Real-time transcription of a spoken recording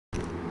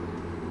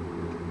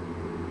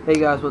Hey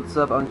guys, what's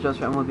up? I'm just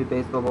from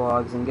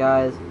MLBBaseballBlogs, and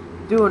guys,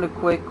 doing a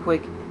quick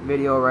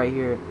video right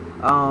here.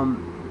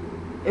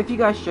 If you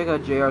guys check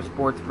out JR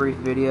Sports Brief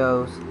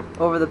videos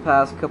over the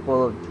past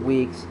couple of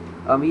weeks,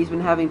 he's been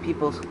having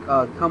people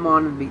come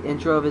on and the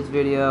intro of his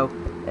video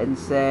and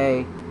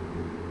say,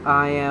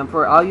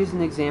 I'll use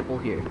an example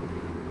here.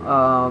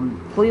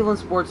 Cleveland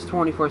Sports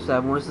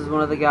 24/7. This is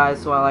one of the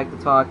guys who I like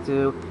to talk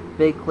to,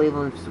 big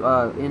Cleveland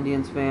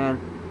Indians fan.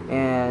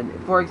 And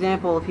for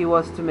example, if he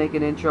was to make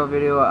an intro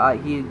video,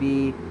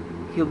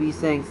 he'll be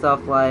saying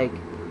stuff like,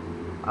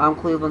 "I'm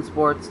Cleveland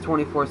Sports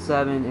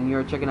 24/7, and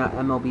you're checking out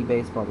MLB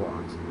Baseball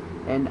Blogs."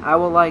 And I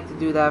would like to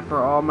do that for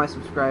all my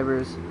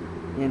subscribers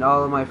and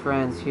all of my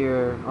friends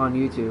here on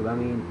YouTube. I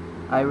mean,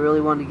 I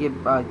really want to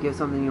give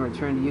something in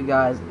return to you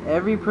guys.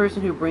 Every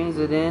person who brings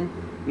it in,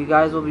 you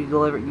guys will be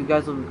delivered. You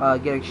guys will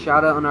get a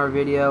shout out on our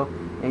video.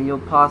 And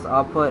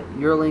I'll put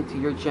your link to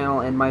your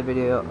channel and my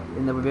video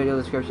in the video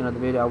description of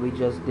the video we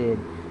just did.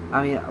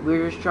 I mean, we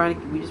just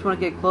want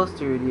to get close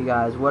to you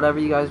guys. Whatever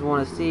you guys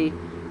want to see,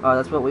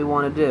 that's what we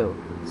want to do.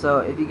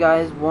 So if you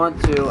guys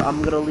want to,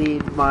 I'm gonna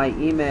leave my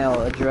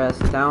email address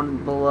down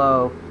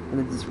below in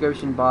the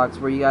description box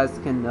where you guys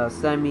can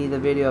send me the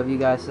video of you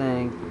guys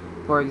saying,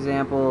 for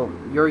example,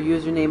 your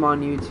username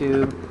on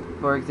YouTube.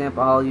 For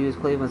example, I'll use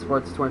Cleveland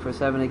Sports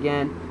 24/7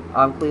 again.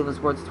 I'm Cleveland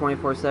Sports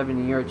 24/7,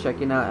 and you're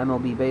checking out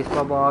MLB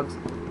Baseball Blogs.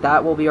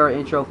 That will be our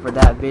intro for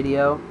that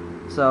video.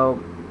 So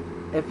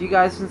if you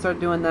guys can start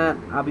doing that,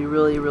 I'll be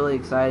really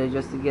excited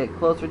just to get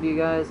closer to you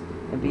guys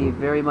and be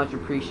very much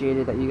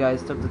appreciated that you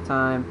guys took the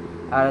time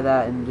out of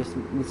that and just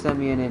send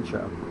me an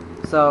intro.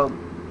 So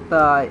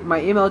my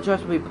email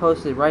address will be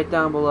posted right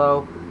down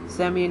below.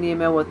 Send me an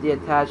email with the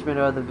attachment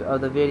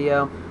of the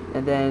video,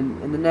 and then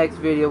in the next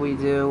video we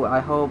do, I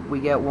hope we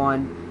get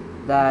one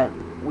that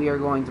we are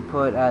going to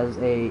put as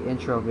a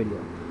intro video.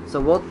 So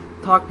we'll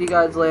talk to you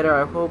guys later.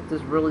 I hope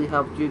this really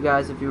helped you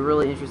guys. If you're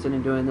really interested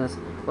in doing this,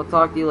 we'll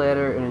talk to you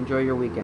later and enjoy your weekend.